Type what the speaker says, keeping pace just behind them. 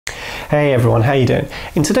Hey everyone, how you doing?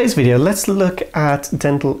 In today's video, let's look at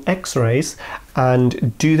dental x-rays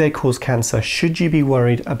and do they cause cancer? Should you be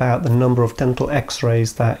worried about the number of dental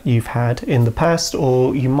x-rays that you've had in the past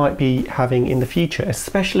or you might be having in the future,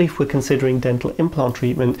 especially if we're considering dental implant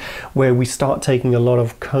treatment where we start taking a lot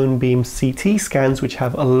of cone beam CT scans which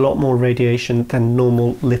have a lot more radiation than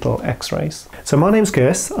normal little x-rays. So my name's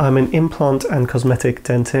Gus, I'm an implant and cosmetic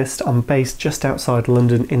dentist. I'm based just outside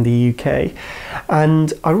London in the UK,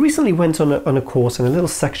 and I recently went on a course, and a little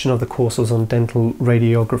section of the course was on dental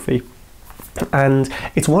radiography. And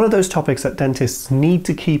it's one of those topics that dentists need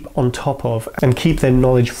to keep on top of and keep their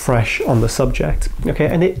knowledge fresh on the subject. Okay,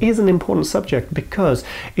 and it is an important subject because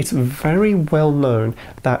it's very well known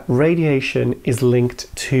that radiation is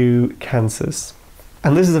linked to cancers.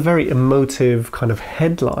 And this is a very emotive kind of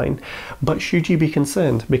headline, but should you be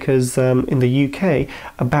concerned? Because in the UK,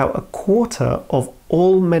 about a quarter of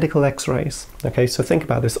all medical x-rays, okay, so think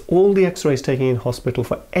about this, all the x-rays taken in hospital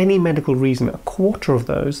for any medical reason, a quarter of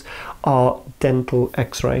those are dental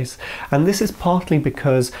x-rays. And this is partly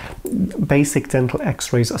because basic dental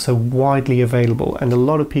x-rays are so widely available, and a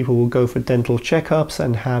lot of people will go for dental checkups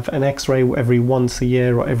and have an x-ray every once a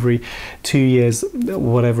year or every 2 years,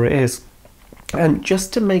 whatever it is. And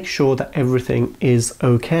just to make sure that everything is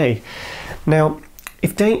okay. Now,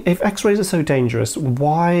 if x-rays are so dangerous,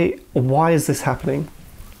 why is this happening?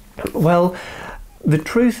 Well, the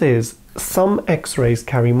truth is some x-rays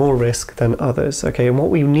carry more risk than others, okay? And what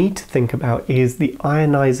we need to think about is the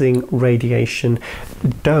ionizing radiation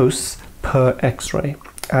dose per x-ray.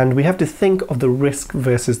 And we have to think of the risk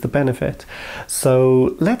versus the benefit.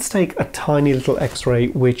 So let's take a tiny little x-ray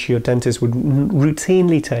which your dentist would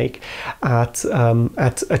routinely take at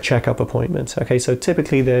a checkup appointment. Okay, so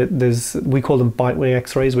typically we call them bite-way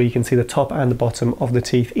x-rays, where you can see the top and the bottom of the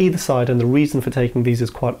teeth either side, and the reason for taking these is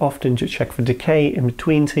quite often to check for decay in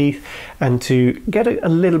between teeth and to get a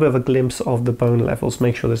little bit of a glimpse of the bone levels,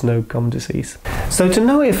 make sure there's no gum disease. So to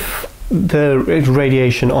know if the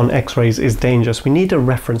radiation on x-rays is dangerous, we need a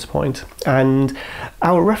reference point, and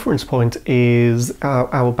our reference point is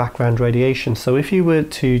our background radiation. So if you were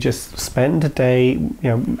to just spend a day,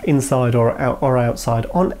 inside or outside,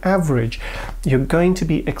 on average you're going to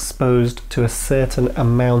be exposed to a certain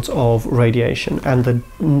amount of radiation, and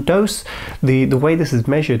the dose, the way this is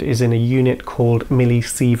measured is in a unit called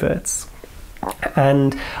millisieverts.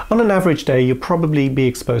 And on an average day, you'll probably be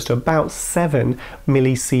exposed to about 7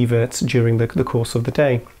 millisieverts during the course of the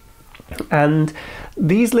day. And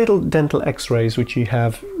these little dental x-rays, which you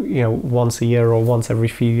have, once a year or once every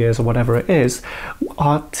few years or whatever it is,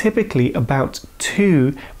 are typically about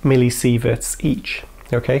 2 millisieverts each.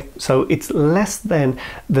 Okay, so it's less than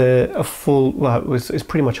a full, well, it's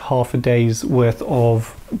pretty much half a day's worth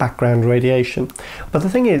of background radiation. But the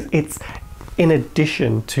thing is, it's in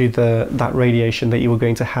addition to that radiation that you were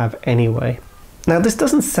going to have anyway. Now, this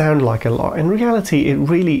doesn't sound like a lot. In reality, it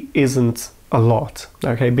really isn't a lot,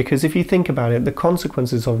 okay? Because if you think about it, the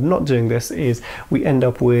consequences of not doing this is we end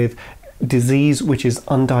up with disease which is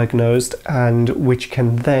undiagnosed and which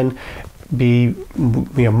can then be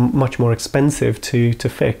much more expensive to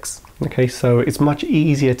fix. Okay, so it's much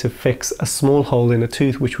easier to fix a small hole in a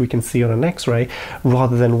tooth which we can see on an x-ray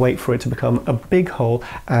rather than wait for it to become a big hole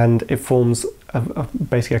and it forms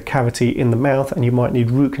basically a cavity in the mouth, and you might need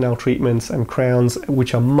root canal treatments and crowns,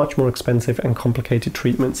 which are much more expensive and complicated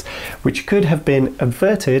treatments, which could have been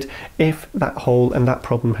averted if that hole and that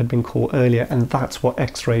problem had been caught earlier, and that's what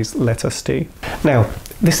x-rays let us do. Now,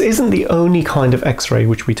 this isn't the only kind of x-ray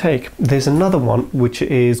which we take. There's another one which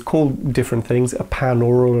is called different things, a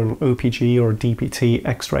panaural, an OPG or a DPT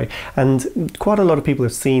x-ray, and quite a lot of people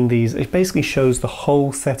have seen these. It basically shows the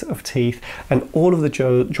whole set of teeth and all of the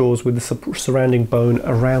jaws with the surrounding bone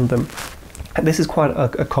around them. And this is quite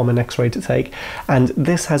a common x-ray to take, and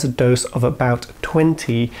this has a dose of about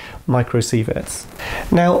 20 microsieverts.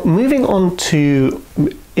 Now, moving on to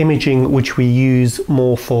imaging, which we use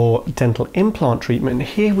more for dental implant treatment,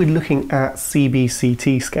 here we're looking at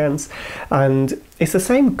CBCT scans, and it's the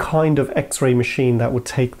same kind of x-ray machine that would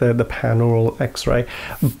take the panaural x-ray,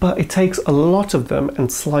 but it takes a lot of them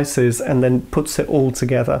and slices and then puts it all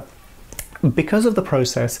together. Because of the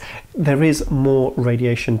process, there is more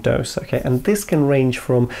radiation dose, okay, and this can range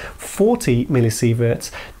from 40 millisieverts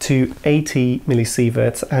to 80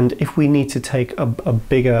 millisieverts, and if we need to take a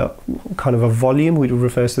bigger kind of a volume, we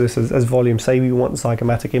refer to this as volume. Say we want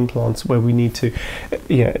zygomatic implants where we need to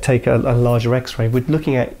take a larger x-ray, we're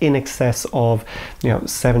looking at in excess of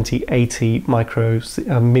 70, 80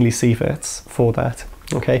 millisieverts for that,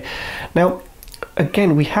 okay. Now,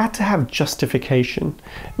 again, we had to have justification.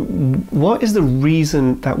 What is the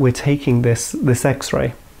reason that we're taking this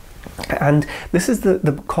x-ray? And this is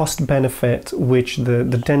the cost benefit which the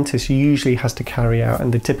dentist usually has to carry out,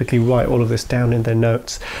 and they typically write all of this down in their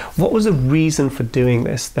notes. What was the reason for doing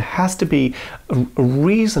this? There has to be a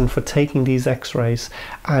reason for taking these x-rays,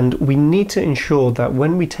 and we need to ensure that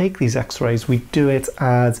when we take these x-rays, we do it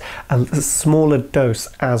as a smaller dose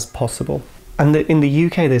as possible. And in the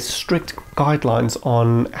UK, there's strict guidelines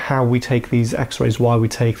on how we take these x-rays, why we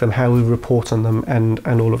take them, how we report on them, and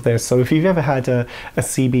all of this. So if you've ever had a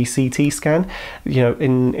CBCT scan, you know,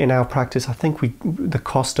 in our practice, I think the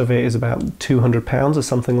cost of it is about £200 or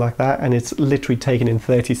something like that, and it's literally taken in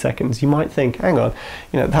 30 seconds. You might think, hang on,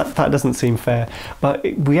 you know, that doesn't seem fair, but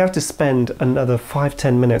we have to spend another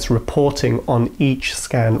 5-10 minutes reporting on each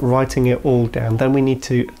scan, writing it all down. Then we need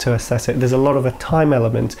to assess it. There's a lot of a time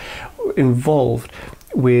element involved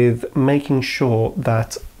with making sure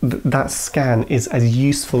that that scan is as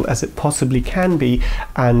useful as it possibly can be,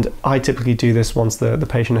 and I typically do this once the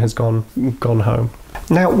patient has gone home.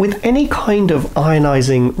 Now, with any kind of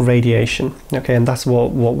ionizing radiation, okay, and that's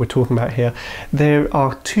what we're talking about here, there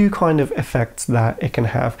are two kind of effects that it can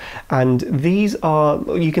have, and these are,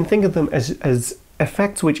 you can think of them as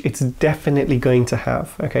effects which it's definitely going to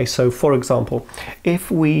have. Okay, so for example,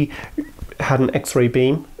 if we had an x-ray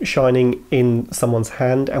beam shining in someone's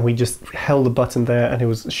hand and we just held the button there and it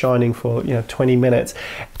was shining for 20 minutes,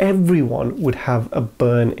 everyone would have a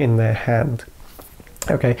burn in their hand.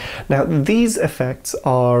 Okay, now these effects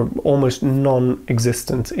are almost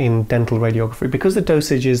non-existent in dental radiography because the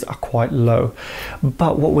dosages are quite low.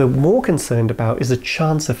 But what we're more concerned about is the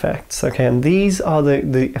chance effects. Okay, and these are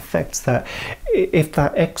the effects that if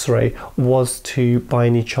that x-ray was to by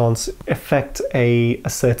any chance affect a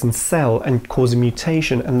certain cell and cause a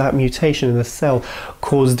mutation, and that mutation in the cell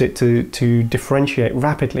caused it to differentiate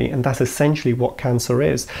rapidly, and that's essentially what cancer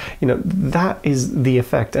is. That is the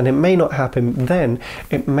effect, and it may not happen then.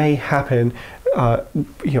 It may happen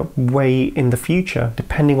way in the future,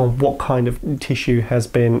 depending on what kind of tissue has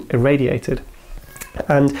been irradiated.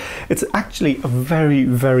 And it's actually a very,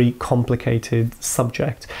 very complicated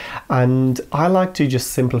subject, and I like to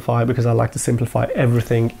just simplify it because I like to simplify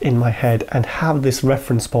everything in my head and have this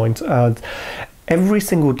reference point. Every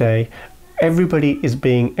single day, everybody is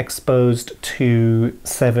being exposed to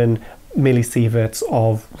 7 millisieverts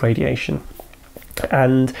of radiation,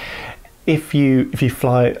 and if you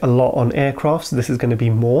fly a lot on aircrafts, this is going to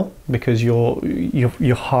be more because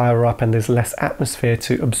you're higher up and there's less atmosphere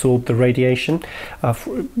to absorb the radiation,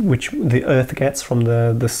 which the Earth gets from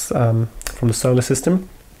the solar system.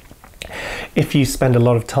 If you spend a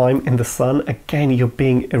lot of time in the sun, again, you're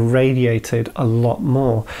being irradiated a lot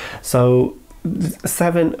more. So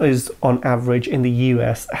 7 is on average in the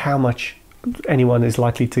US how much anyone is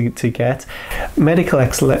likely to get. Medical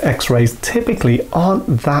x-rays typically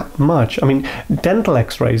aren't that much. I mean, dental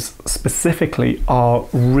x-rays specifically are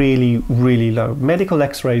really, really low. Medical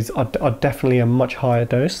x-rays are definitely a much higher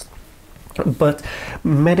dose, but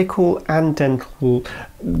medical and dental,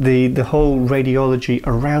 the whole radiology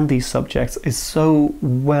around these subjects is so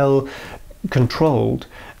well controlled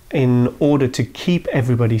in order to keep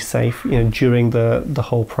everybody safe, during the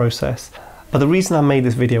whole process. But the reason I made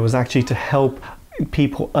this video was actually to help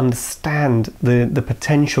people understand the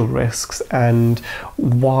potential risks and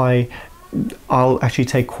why I'll actually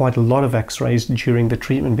take quite a lot of x-rays during the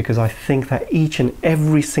treatment, because I think that each and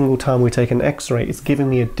every single time we take an x-ray, it's giving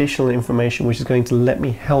me additional information which is going to let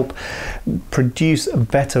me help produce a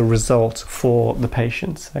better result for the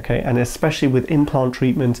patients. Okay, and especially with implant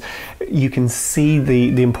treatment, you can see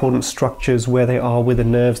the important structures, where they are with the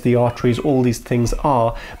nerves, the arteries, all these things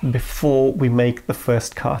are before we make the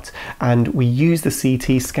first cut. And we use the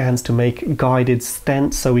CT scans to make guided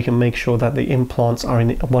stents so we can make sure that the implants are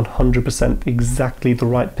in 100% exactly the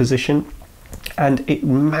right position, and it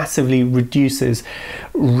massively reduces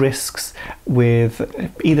risks with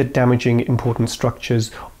either damaging important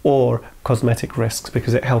structures or cosmetic risks,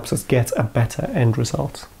 because it helps us get a better end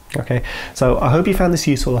result. Okay, so I hope you found this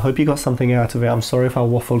useful. I hope you got something out of it. I'm sorry if I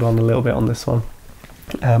waffled on a little bit on this one,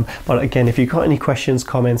 but again, if you've got any questions,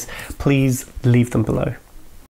 comments, please leave them below.